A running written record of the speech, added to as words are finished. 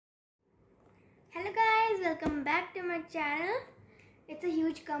Hello guys, welcome back to my channel. It's a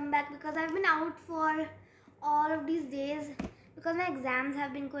huge comeback because I've been out for all of these days because my exams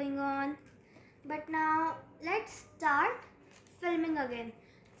have been going on. But now let's start filming again.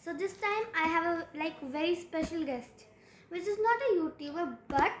 So this time I have a very special guest, which is not a YouTuber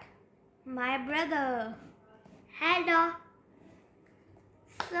but my brother. Hello.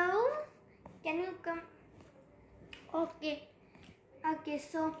 So can you come? Okay,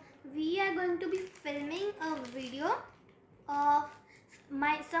 so we are going to be filming a video of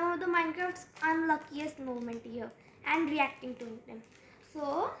some of the Minecraft's unluckiest moment here and reacting to them.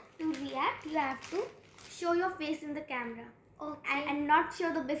 So to react, you have to show your face in the camera. Okay. And not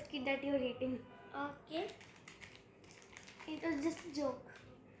show the biscuit that you're eating. Okay. It was just a joke.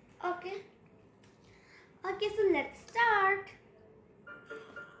 Okay. Okay, so let's start.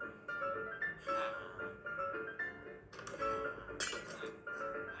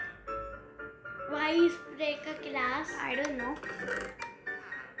 Why is break a class? I don't know.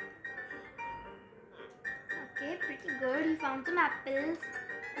 Okay, pretty good. He found some apples,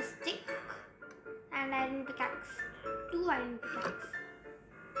 a stick, and iron pickaxe. 2 iron pickaxe.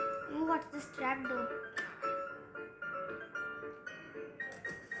 Ooh, what's this trap though?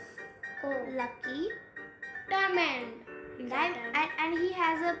 Oh, Lucky. diamond. And he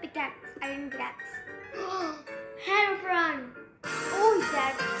has a pickaxe, iron pickaxe. Heron. Oh,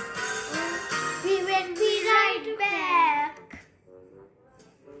 we will be right back.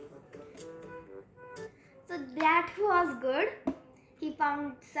 So that was good. He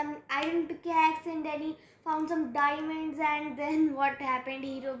found some iron pickaxe and then he found some diamonds, and then what happened?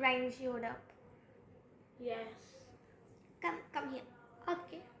 Herobrine showed up. Yes. Come here.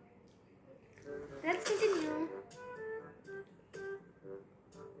 Okay. Let's continue.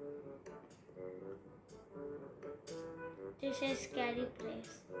 This is scary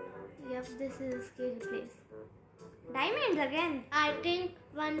place. Yep, this is a scary place. Diamonds again. I think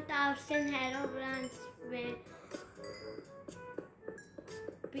 1000 Herobrines will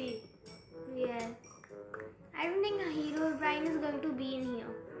be. Yes. I don't think a Herobrine is going to be in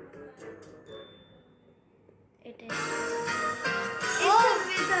here. It is. It's a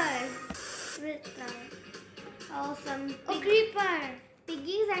wizard. Wither. Oh, some Creeper.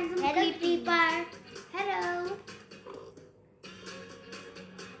 piggies and some Hello, creepies. Creeper. Hello.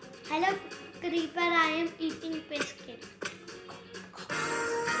 Hello, Creeper. I am eating biscuit.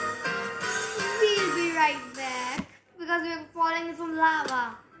 We'll be right back because we are falling in some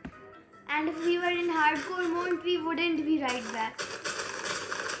lava. And if we were in hardcore mode, we wouldn't be right back.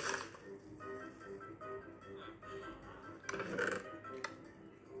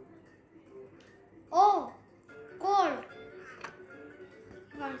 Oh, gold.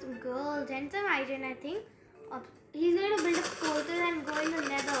 Found some gold and some iron, I think. He's going to build a portal and go in the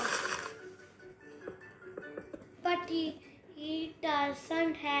nether. But he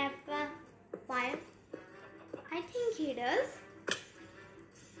doesn't have fire. I think he does.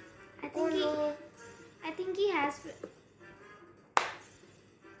 No. I think he has.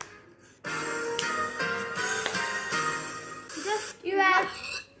 Just You have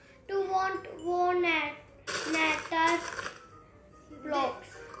to want one nether blocks.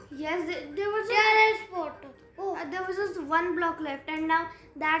 Yes, there was There is portal. there was just one block left, and now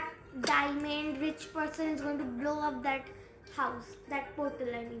that diamond rich person is going to blow up that house, that portal.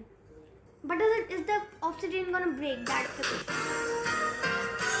 I mean, but is the obsidian going to break? That's the question.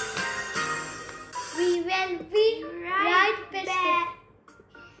 We will be right back.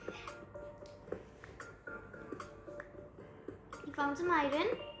 He found some iron.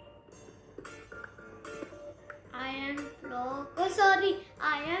 Iron block. Oh, sorry.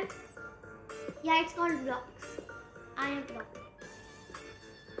 Iron. Yeah, it's called blocks. Iron block.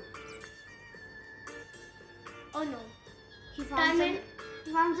 Oh no. He found Diamond.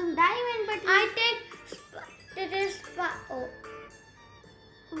 He found some diamond, but I think it is. Oh,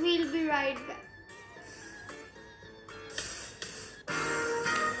 we'll be right back.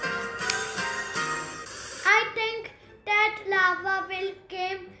 I think that lava will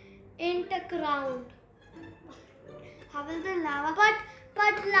come in the ground. How will the lava?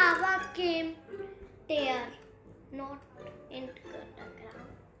 But lava came there, not in the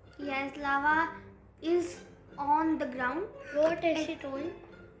ground. Yes, lava is on the ground. What is it doing?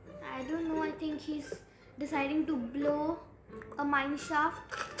 I don't know. I think he's deciding to blow a mine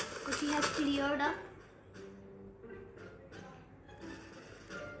shaft which he has cleared up.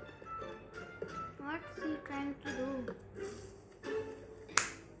 What's he trying to do?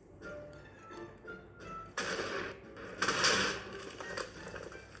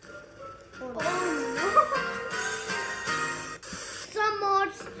 Oh no! Some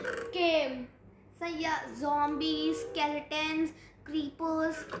mods came. So yeah, zombies, skeletons,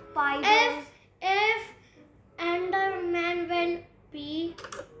 creepers, spiders. If Enderman will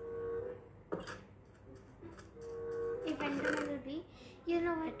be, you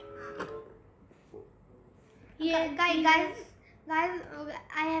know what? yeah, Guys, I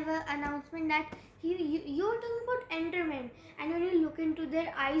have an announcement that you're talking about Enderman, and when you look into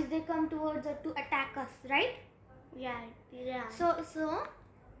their eyes, they come towards us to attack us, right? yeah. So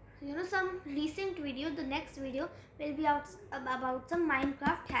you know, some recent video, the next video will be out about some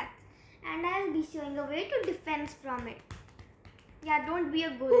Minecraft hacks, and I'll be showing a way to defense from it. Yeah, don't be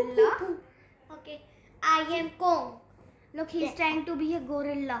a gorilla. Okay, I am Kong. Look, he's trying to be a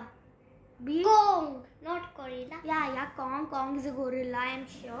gorilla. Be Kong, not gorilla. yeah, Kong is a gorilla, I am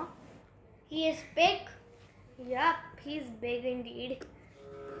sure. He is big, Yup, he's big indeed.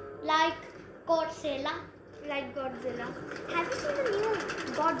 like Godzilla. Like Godzilla. Have you seen the new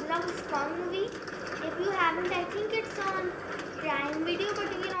Godzilla vs Kong movie? If you haven't, I think it's on Prime Video,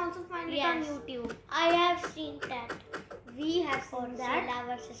 but you can also find it on YouTube. I have seen that. We have seen that.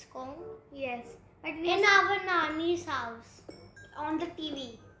 Godzilla vs Kong. Yes, but we In our nanny's house. on the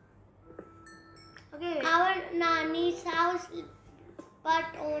TV. Okay. Our nanny's house, but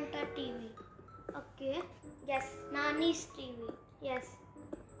on the TV. Okay. Yes. Nanny's TV. Yes.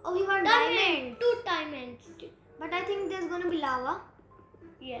 Oh, we got diamond. 2 diamonds. But I think there's gonna be lava.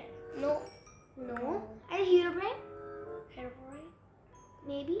 Yes. No. No. And Herobrine? Herobrine.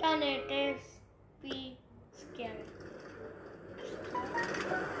 Maybe. Then it is be scary.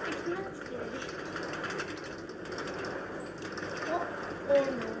 It's not scary. Oh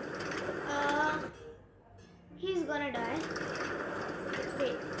no. He's gonna die.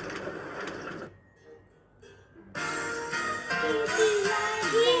 Wait.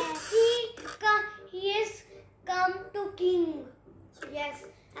 He is come to king. Yes,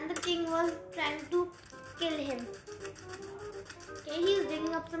 and the king was trying to kill him. Okay, he's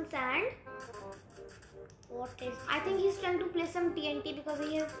digging up some sand. What is? I think he's trying to place some TNT because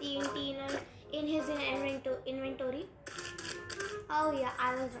he has TNT in his inventory. Oh yeah,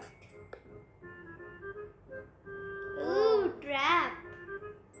 I was right. Ooh, trap.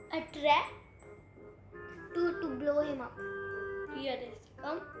 A trap? To blow him up. Here is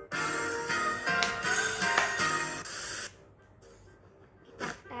come.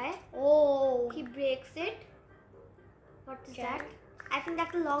 Okay. Oh. He breaks it. What is Okay. that? I think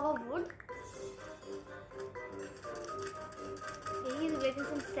that's a log of wood. Okay, he's breaking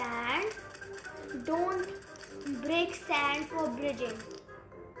some sand. Don't break sand for bridging.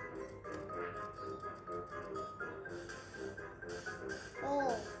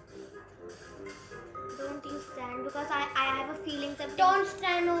 Oh. Don't use sand because I have a feeling that Don't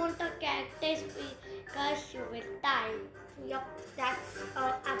stand on the cactus because you will die. Yup, that's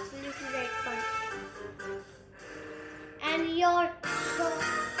absolutely right point. And your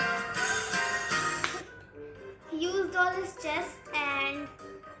He used all his chest and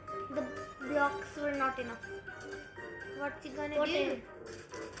the blocks were not enough. What's he gonna What do? is-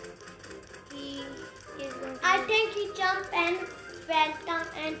 He is going to I think he jumped and fell down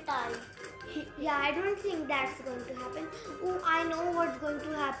and died. Yeah, I don't think that's going to happen. Oh, I know what's going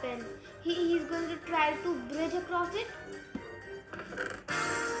to happen. He's going to try to bridge across it.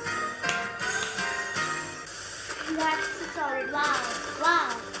 That's solid.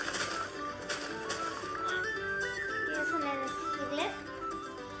 Wow. Here's another clip.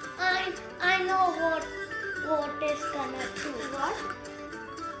 I know what is gonna do. What?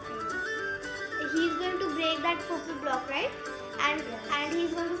 He's going to break that purple block, right? And Yes. and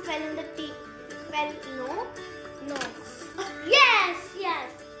he's going to fell in the tea. Well, no. No. Yes. Yeah.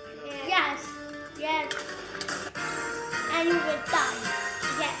 And you will die.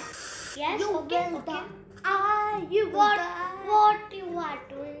 Yes. You okay. will Okay. die. You will What die. you are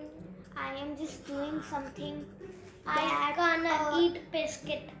doing? I am just doing something. I gonna eat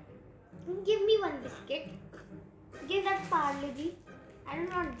biscuit. Give me one biscuit. Give that Parle-G. I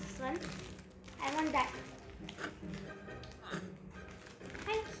don't want this one. I want that.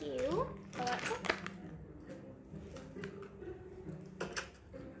 Thank you.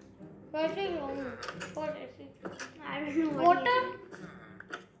 What is wrong? What is it? I don't know what Water? it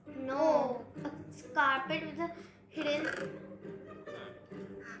is. No. A carpet with a hidden.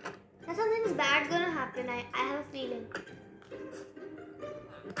 There's something bad gonna happen. I have a feeling.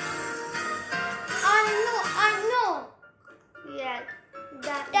 I know. Yeah.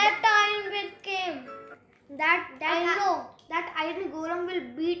 That time will came. I know. That iron golem will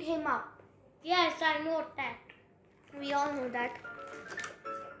beat him up. Yes, I know that. We all know that.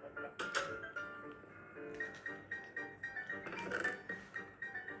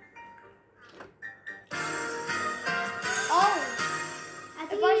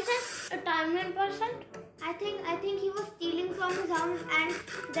 comes and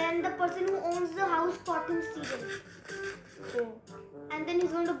then the person who owns the house caught him stealing. Oh. And then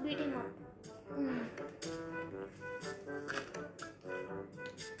he's going to beat him up.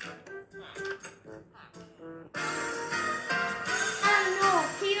 Oh no,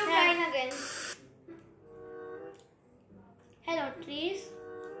 hero crying again. Hello, trees.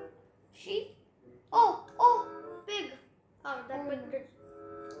 Sheep? Oh, pig. Oh, that pig did.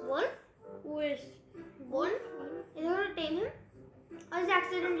 Wolf? Who is? Wolf? Is he going to tame him? Or is he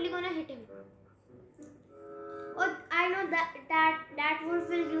accidentally going to hit him? Oh, I know that wolf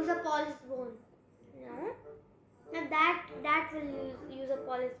will use a polished bone. No? No, that will use a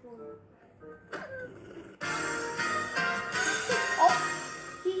polished bone. Oh,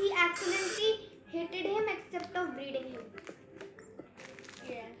 he accidentally hitted him except of breeding him.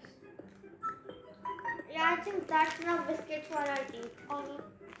 Yes. Yeah, I think that's enough biscuit for our teeth. Okay.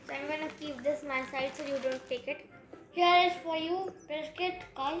 So I'm gonna keep this my side so you don't take it. Here is for you, biscuit,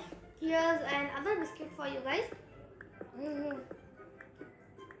 guys. Here's another biscuit for you guys.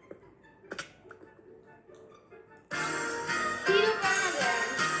 Hero come again.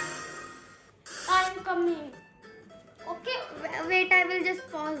 I'm coming. Okay, wait, I will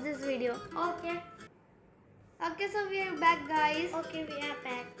just pause this video. Okay. Okay, so we are back, guys. Okay, we are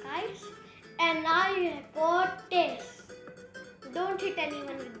back, guys. And I bought this. Don't hit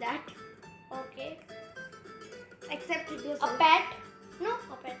anyone with that. Okay. Except hit A yourself. pet? No,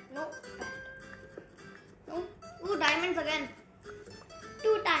 a pet. No pet. No. Ooh, diamonds again.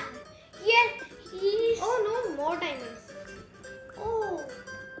 2 times. Yes, he's. Oh no, more diamonds. Oh.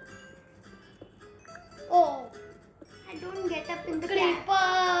 Oh. I don't get up in the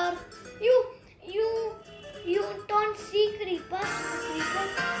Creeper. You don't see creeper. Creeper.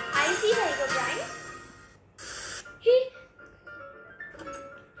 I see Herobrine. He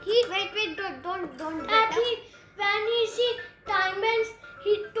Wait, don't and get up. when he see diamonds,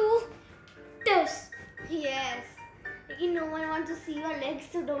 he do this. Yes. Like, no one wants to see your legs,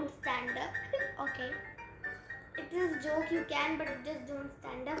 so don't stand up. Okay. It is a joke, you can, but just don't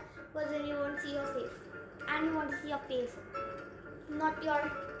stand up because then you won't see your face. And you want to see your face, not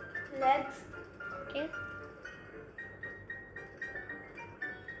your legs. Okay.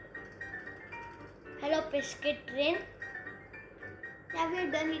 Hello, biscuit train. Yeah, we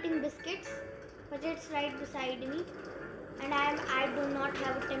are done eating biscuits, but it's right beside me. And I do not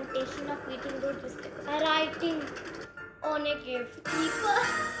have a temptation of eating those biscuits. Writing on a gift. Creeper.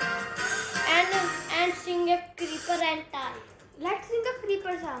 And sing a creeper and tie. Let's sing a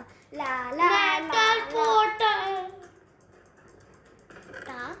creeper song. La la Metal la. portal.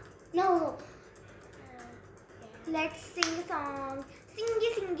 Ta? No. Let's sing a song.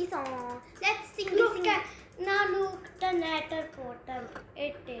 Singy song. Let's sing. Look the nether portal.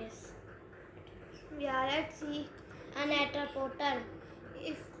 It is Yeah, let's see. a nether portal.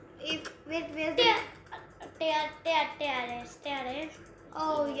 If wait, where's the... Terrace.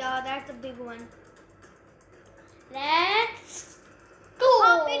 Oh yeah, that's a big one. Let's go.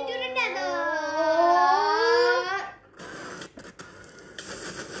 Hop into the nether.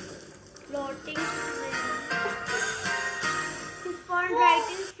 Floating. He spawned right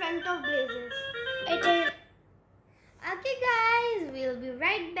in front of blazes. It is. Okay, guys, we'll be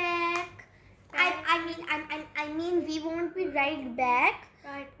right back. I mean, we won't be right back.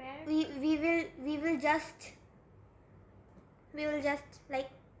 Right back. We will just like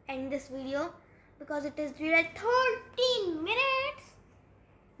end this video because it is at 13 minutes.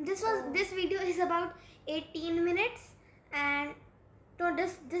 This video is about 18 minutes, and so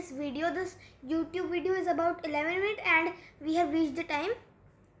this YouTube video is about 11 minutes, and we have reached the time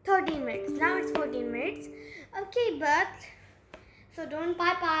 13 minutes. Now it's 14 minutes. Okay, but so don't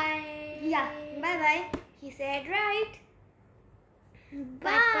Bye. yeah, bye. He said right.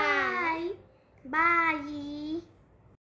 Bye. Bye.